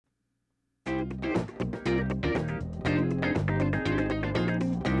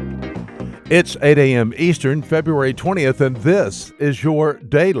It's 8 a.m. Eastern, February 20th, and this is your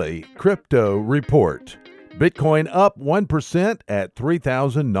daily crypto report. Bitcoin up 1% at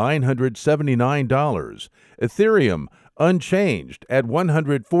 $3,979. Ethereum unchanged at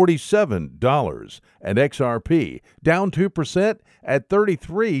 $147. And XRP down 2% at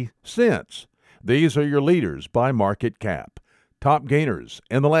 33 cents. These are your leaders by market cap. Top gainers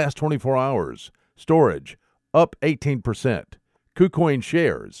in the last 24 hours. Storage up 18%. KuCoin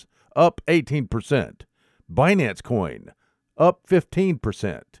shares up 18%. Binance Coin up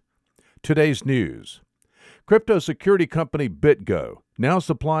 15%. Today's news. Crypto security company BitGo now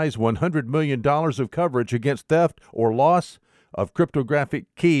supplies $100 million of coverage against theft or loss of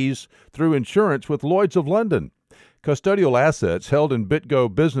cryptographic keys through insurance with Lloyd's of London. Custodial assets held in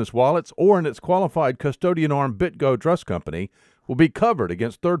BitGo business wallets or in its qualified custodian arm BitGo Trust Company will be covered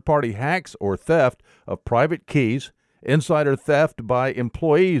against third-party hacks or theft of private keys, insider theft by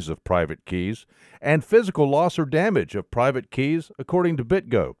employees of private keys, and physical loss or damage of private keys, according to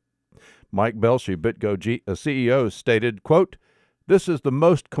BitGo. Mike Belshey, BitGo CEO, stated, quote, "This is the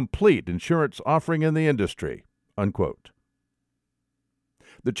most complete insurance offering in the industry," unquote.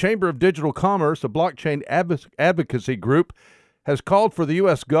 The Chamber of Digital Commerce, a blockchain advocacy group, has called for the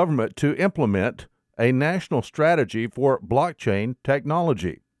U.S. government to implement a national strategy for blockchain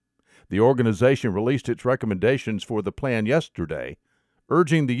technology. The organization released its recommendations for the plan yesterday,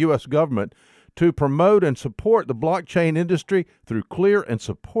 urging the U.S. government to promote and support the blockchain industry through clear and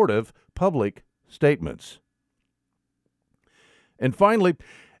supportive public statements. And finally,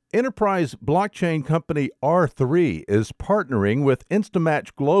 enterprise blockchain company R3 is partnering with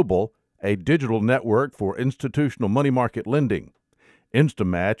Instamatch Global, a digital network for institutional money market lending.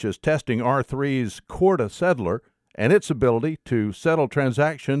 Instamatch is testing R3's Corda settler and its ability to settle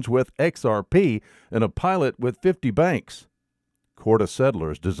transactions with XRP in a pilot with 50 banks. Corda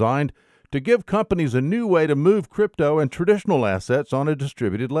settler is designed to give companies a new way to move crypto and traditional assets on a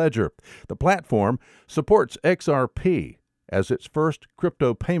distributed ledger. The platform supports XRP as its first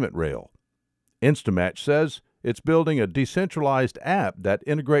crypto payment rail. Instamatch says it's building a decentralized app that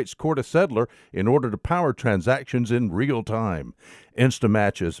integrates Corda settler in order to power transactions in real time.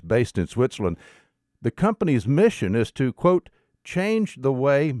 Instamatch is based in Switzerland. The company's mission is to, quote, change the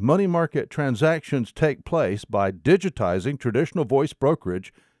way money market transactions take place by digitizing traditional voice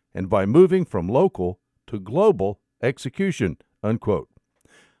brokerage and by moving from local to global execution, unquote.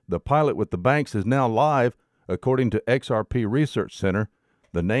 The pilot with the banks is now live, according to XRP Research Center.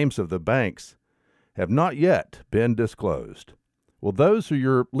 The names of the banks have not yet been disclosed. Well, those are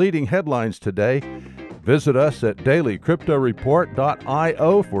your leading headlines today. Visit us at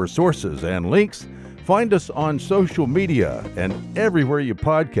dailycryptoreport.io for sources and links. Find us on social media and everywhere you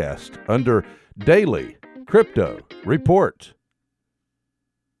podcast under Daily Crypto Report.